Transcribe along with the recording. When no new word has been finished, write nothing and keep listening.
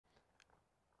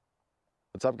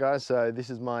What's up guys? So this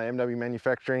is my MW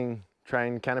Manufacturing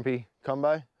Train Canopy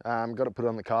combo. Got it put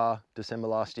on the car December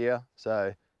last year.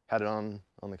 So had it on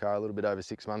the car a little bit over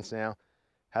 6 months now.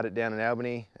 Had it down in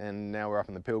Albany and now we're up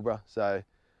in the Pilbara. So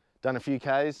done a few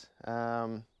Ks.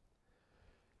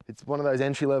 It's one of those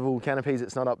entry-level canopies.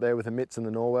 It's not up there with the Mitts and the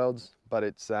Norwelds, but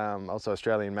it's also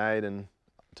Australian made, and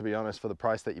to be honest, for the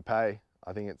price that you pay,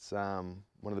 I think it's one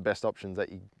of the best options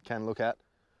that you can look at.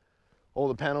 All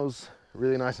the panels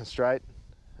really nice and straight.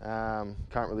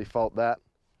 Can't really fault that.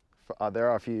 There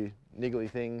are a few niggly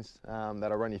things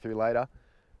that I'll run you through later,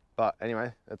 but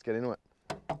anyway, let's get into it.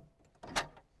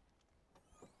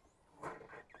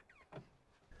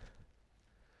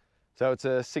 So it's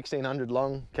a 1600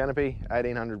 long canopy,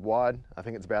 1800 wide. I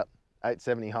think it's about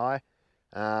 870 high.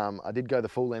 I did go the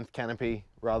full length canopy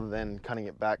rather than cutting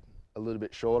it back a little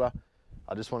bit shorter.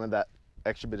 I just wanted that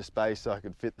extra bit of space so I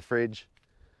could fit the fridge,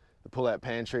 the pull-out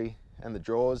pantry and the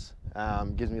drawers.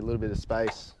 Gives me a little bit of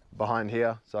space behind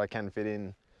here so I can fit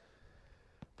in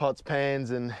pots,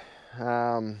 pans and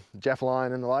Jaff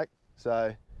line and the like.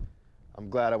 So I'm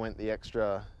glad I went the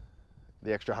extra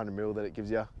 100 mil that it gives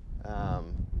you. I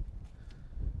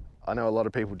know a lot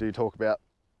of people do talk about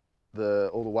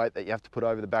all the weight that you have to put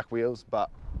over the back wheels,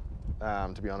 but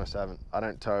to be honest, I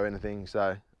don't tow anything,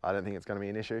 so I don't think it's going to be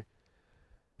an issue.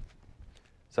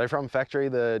 So from factory,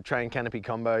 the Train Canopy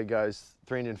combo goes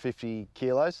 350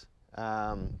 kilos.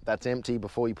 That's empty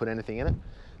before you put anything in it.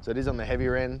 So it is on the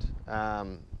heavier end.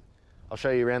 I'll show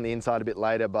you around the inside a bit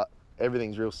later, but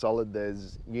everything's real solid.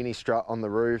 There's uni strut on the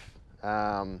roof.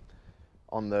 On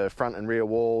the front and rear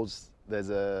walls, there's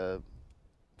a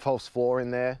false floor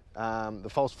in there. The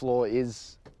false floor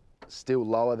is still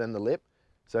lower than the lip.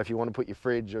 So if you want to put your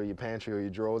fridge or your pantry or your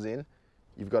drawers in,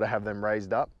 you've got to have them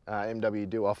raised up. MW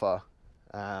do offer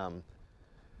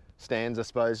stands, I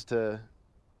suppose, to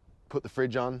put the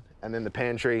fridge on, and then the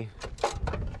pantry's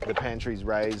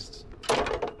raised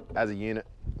as a unit,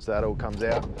 so that all comes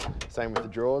out. Same with the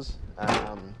drawers.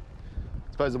 I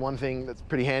suppose the one thing that's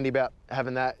pretty handy about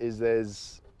having that is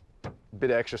there's a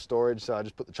bit of extra storage, so I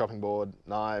just put the chopping board,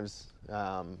 knives,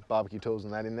 barbecue tools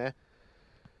and that in there.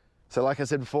 So like I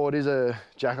said before, it is a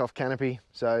jack-off canopy,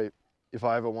 so if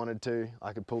I ever wanted to,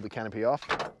 I could pull the canopy off.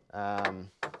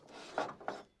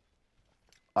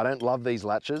 I don't love these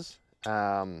latches.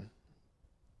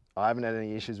 I haven't had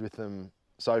any issues with them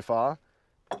so far,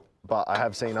 but I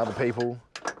have seen other people,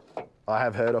 I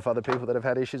have heard of other people that have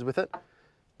had issues with it.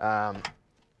 I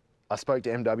spoke to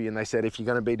MW and they said if you're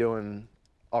going to be doing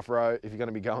off-road, if you're going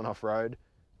to be going off-road,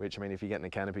 which I mean if you're getting a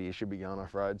canopy you should be going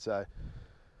off-road, so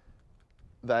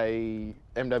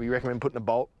MW recommend putting a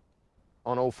bolt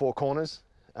on all four corners.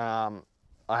 I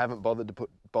haven't bothered to put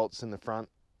bolts in the front,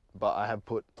 but I have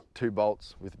put 2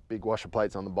 bolts with big washer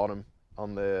plates on the bottom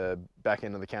on the back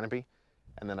end of the canopy,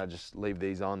 and then I just leave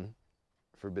these on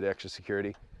for a bit of extra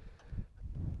security.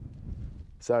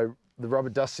 So the rubber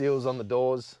dust seals on the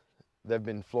doors, they've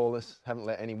been flawless, haven't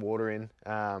let any water in,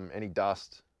 any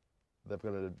dust. They've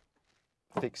got a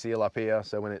thick seal up here,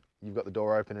 so when you've got the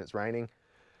door open and it's raining,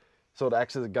 sort of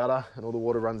acts as a gutter and all the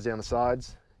water runs down the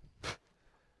sides.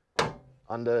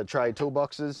 Under tray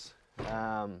toolboxes,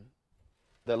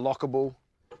 they're lockable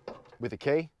with a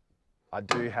key. I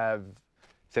do have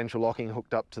central locking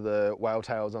hooked up to the whale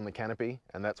tails on the canopy,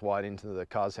 and that's wired into the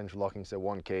car's central locking, so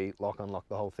one key, lock, unlock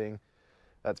the whole thing.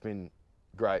 That's been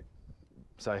great,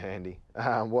 so handy.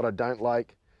 What I don't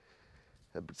like,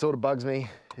 it sort of bugs me,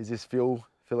 is this fuel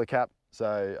filler cap.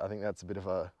 So I think that's a bit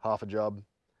of half a job.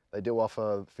 They do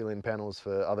offer fill-in panels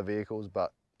for other vehicles,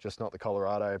 but just not the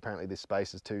Colorado. Apparently this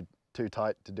space is too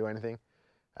tight to do anything.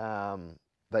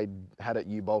 They had it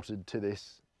U-bolted to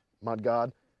this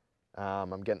mudguard.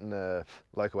 I'm getting a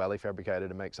local alley fabricator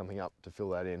to make something up to fill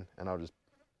that in, and I'll just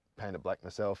paint it black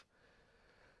myself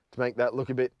to make that look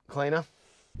a bit cleaner.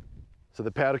 So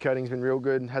the powder coating's been real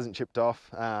good, hasn't chipped off.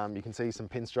 You can see some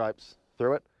pinstripes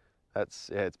through it.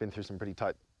 It's been through some pretty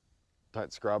tight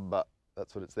scrub, but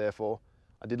that's what it's there for.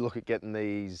 I did look at getting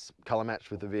these colour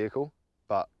matched with the vehicle,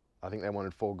 but I think they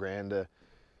wanted $4 grand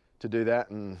to do that,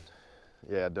 and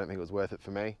yeah, I don't think it was worth it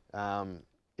for me.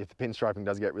 If the pinstriping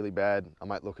does get really bad, I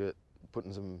might look at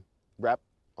putting some wrap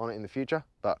on it in the future,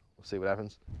 but we'll see what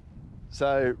happens.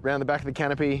 So around the back of the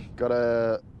canopy, got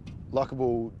a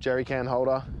lockable jerry can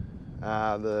holder,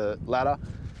 the ladder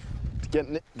to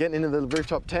getting into the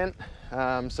rooftop tent.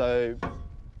 So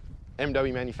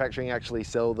MW Manufacturing actually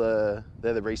they're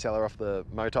the reseller off the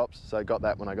Motops, so I got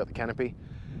that when I got the canopy.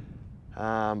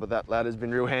 But that ladder's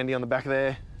been real handy on the back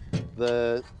there.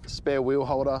 The spare wheel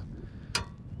holder,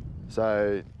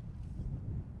 so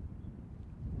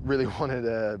really wanted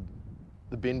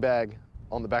the bin bag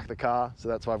on the back of the car, so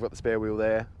that's why I've got the spare wheel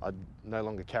there. I no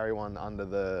longer carry one under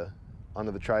the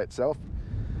tray itself.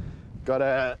 Got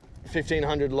a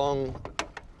 1500 long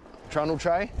trundle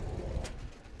tray.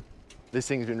 This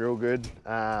thing's been real good,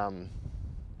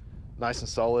 nice and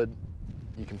solid.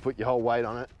 You can put your whole weight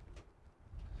on it,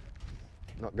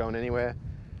 not going anywhere.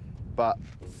 But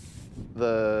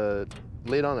the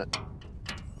lid on it,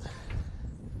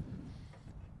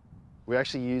 we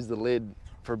actually use the lid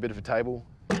for a bit of a table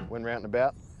when we're out and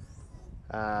about.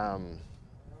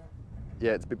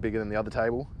 Yeah, it's a bit bigger than the other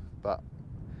table, but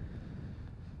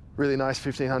really nice,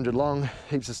 1500 long,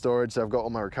 heaps of storage. So I've got all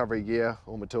my recovery gear,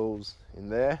 all my tools in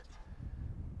there.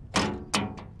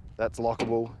 That's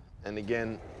lockable, and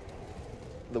again,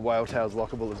 the whale tail's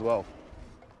lockable as well.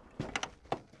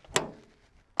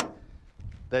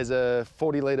 There's a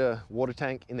 40-litre water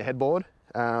tank in the headboard.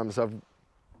 So I've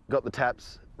got the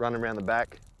taps running around the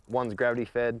back. One's gravity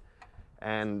fed,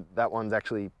 and that one's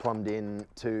actually plumbed in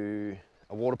to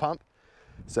a water pump.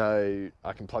 So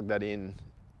I can plug that in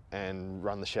and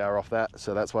run the shower off that.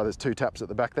 So that's why there's 2 taps at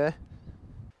the back there.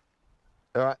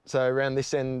 All right, so around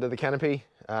this end of the canopy,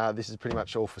 this is pretty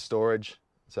much all for storage.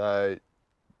 So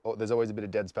there's always a bit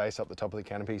of dead space up the top of the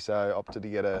canopy, so I opted to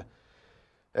get a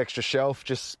extra shelf,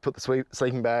 just put the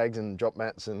sleeping bags and drop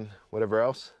mats and whatever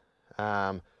else.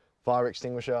 Fire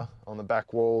extinguisher on the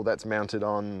back wall, that's mounted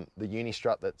on the uni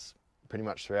strut that's pretty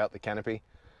much throughout the canopy,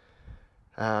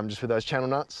 just with those channel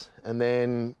nuts. And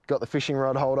then got the fishing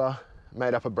rod holder,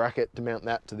 made up a bracket to mount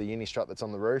that to the uni strut that's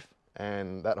on the roof,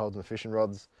 and that holds my fishing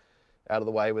rods out of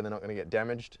the way where they're not going to get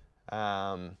damaged.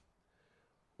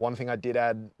 One thing I did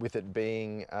add with it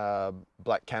being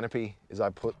black canopy is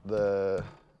I put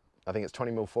I think it's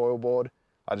 20mm foil board.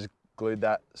 I just glued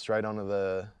that straight onto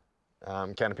the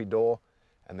canopy door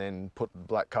and then put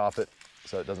black carpet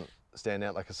so it doesn't stand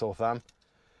out like a sore thumb.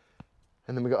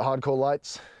 And then we got hardcore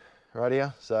lights right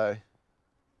here. So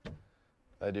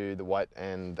they do the white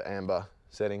and the amber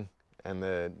setting, and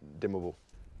they're dimmable.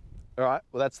 All right,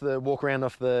 well that's the walk around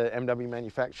off the MW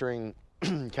Manufacturing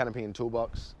canopy and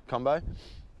toolbox combo.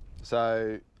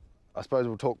 So I suppose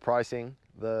we'll talk pricing.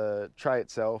 The tray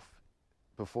itself,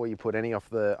 before you put any off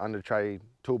the under tray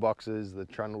toolboxes, the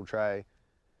trundle tray,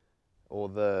 or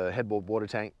the headboard water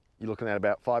tank, you're looking at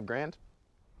about $5 grand.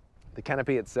 The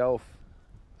canopy itself,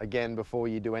 again, before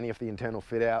you do any of the internal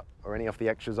fit out or any of the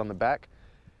extras on the back,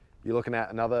 you're looking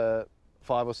at another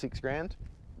 $5 or $6 grand.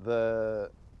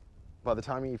 By the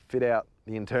time you fit out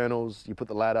the internals, you put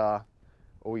the ladder,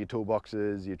 all your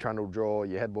toolboxes, your trundle drawer,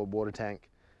 your headboard water tank,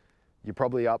 you're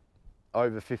probably up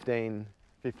over 15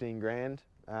 grand.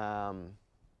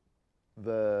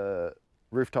 The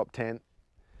rooftop tent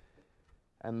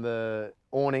and the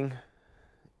awning,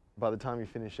 by the time you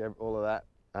finish all of that,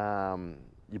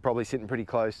 you're probably sitting pretty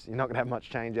close. You're not gonna have much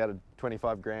change out of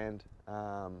 25 grand.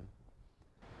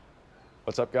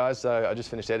 What's up guys? So I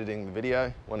just finished editing the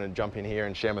video. Wanted to jump in here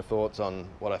and share my thoughts on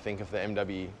what I think of the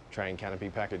MW Train canopy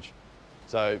package.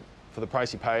 So for the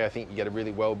price you pay, I think you get a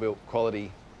really well-built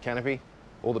quality canopy.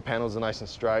 All the panels are nice and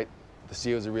straight. The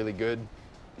seals are really good.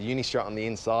 The uni strut on the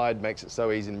inside makes it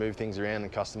so easy to move things around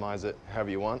and customize it however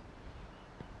you want.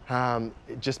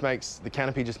 It just makes, the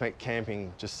canopy just makes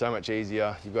camping just so much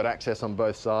easier. You've got access on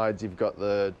both sides. You've got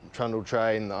the trundle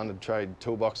tray and the under tray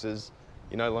toolboxes.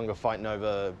 You're no longer fighting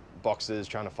over boxes,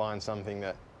 trying to find something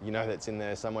that you know that's in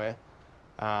there somewhere.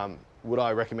 Would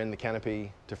I recommend the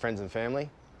canopy to friends and family?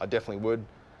 I definitely would.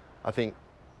 I think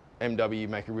MW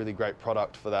make a really great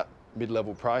product for that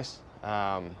mid-level price.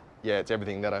 Yeah, it's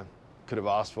everything that I could have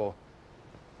asked for.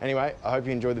 Anyway, I hope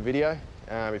you enjoyed the video.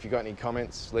 If you've got any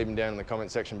comments, leave them down in the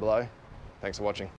comment section below. Thanks for watching.